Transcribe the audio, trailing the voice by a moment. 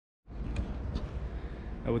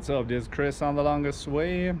Hey, what's up? This is Chris on the longest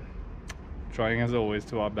way, trying as always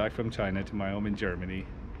to walk back from China to my home in Germany.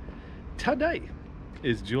 Today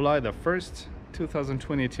is July the 1st,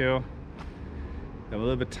 2022. I'm a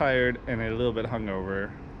little bit tired and a little bit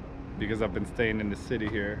hungover because I've been staying in the city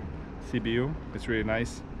here, Sibiu. It's really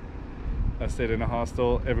nice. I stayed in a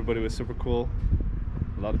hostel. Everybody was super cool.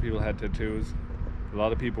 A lot of people had tattoos. A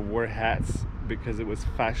lot of people wore hats because it was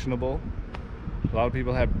fashionable. A lot of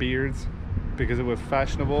people had beards because it was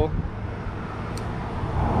fashionable.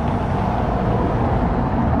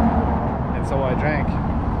 And so I drank.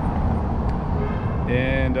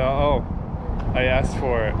 And I asked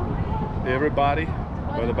for Everybody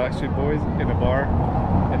by the Backstreet Boys in a bar,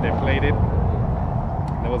 and they played it.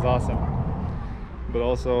 That was awesome. But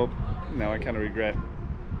also, now I kind of regret.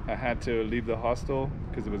 I had to leave the hostel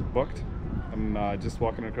because it was booked. I'm just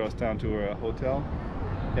walking across town to a hotel,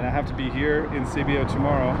 and I have to be here in Sibiu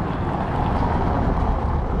tomorrow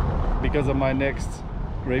because of my next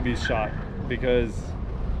rabies shot. Because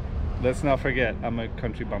let's not forget, I'm a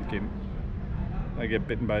country bumpkin. I get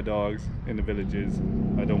bitten by dogs in the villages.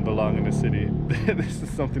 I don't belong in the city. This is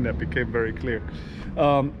something that became very clear.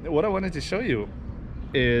 What I wanted to show you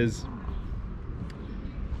is,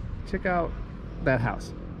 check out that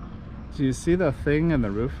house. Do you see the thing in the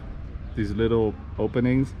roof? These little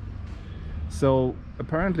openings. So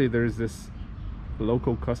apparently there's this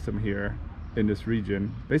local custom here in this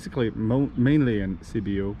region, basically mainly in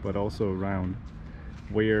Sibiu, but also around,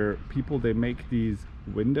 where people, they make these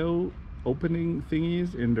window opening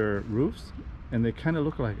thingies in their roofs, and they kind of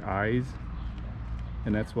look like eyes,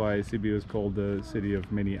 and that's why Sibiu is called the city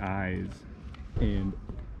of many eyes. And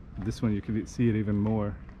this one you can see it even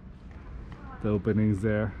more. The openings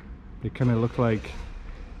there, they kind of look like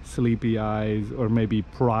sleepy eyes, or maybe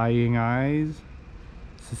prying eyes,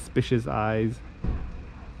 suspicious eyes.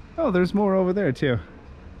 Oh, there's more over there too.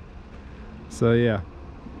 So yeah,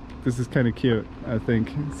 this is kind of cute. I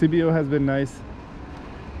think Sibiu has been nice,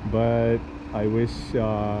 but I wish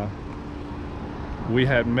we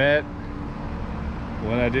had met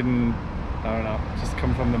when I don't know, just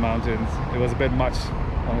come from the mountains. It was a bit much,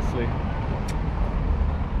 honestly.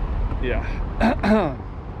 Yeah.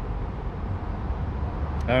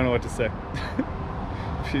 I don't know what to say.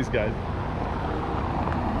 Peace, guys.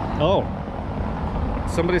 Oh,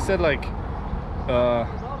 somebody said like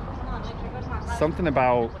something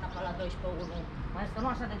about,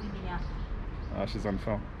 oh, she's on the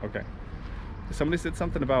phone. Okay. Somebody said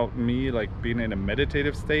something about me like being in a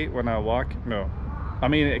meditative state when I walk. No, I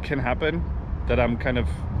mean, it can happen that I'm kind of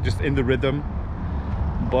just in the rhythm,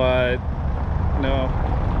 but no,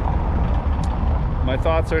 my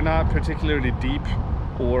thoughts are not particularly deep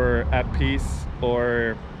or at peace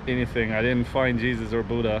or anything. I didn't find Jesus or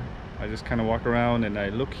Buddha. I just kind of walk around and I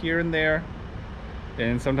look here and there,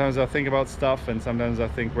 and sometimes I think about stuff, and sometimes I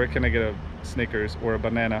think, where can I get a Snickers or a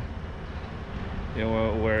banana, you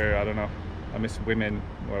know, where I don't know, I miss women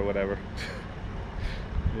or whatever.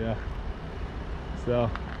 Yeah, so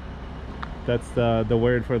that's the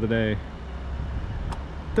word for the day.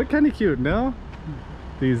 They're kind of cute, no?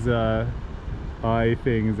 These eye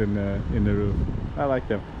things in the roof. I like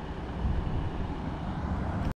them.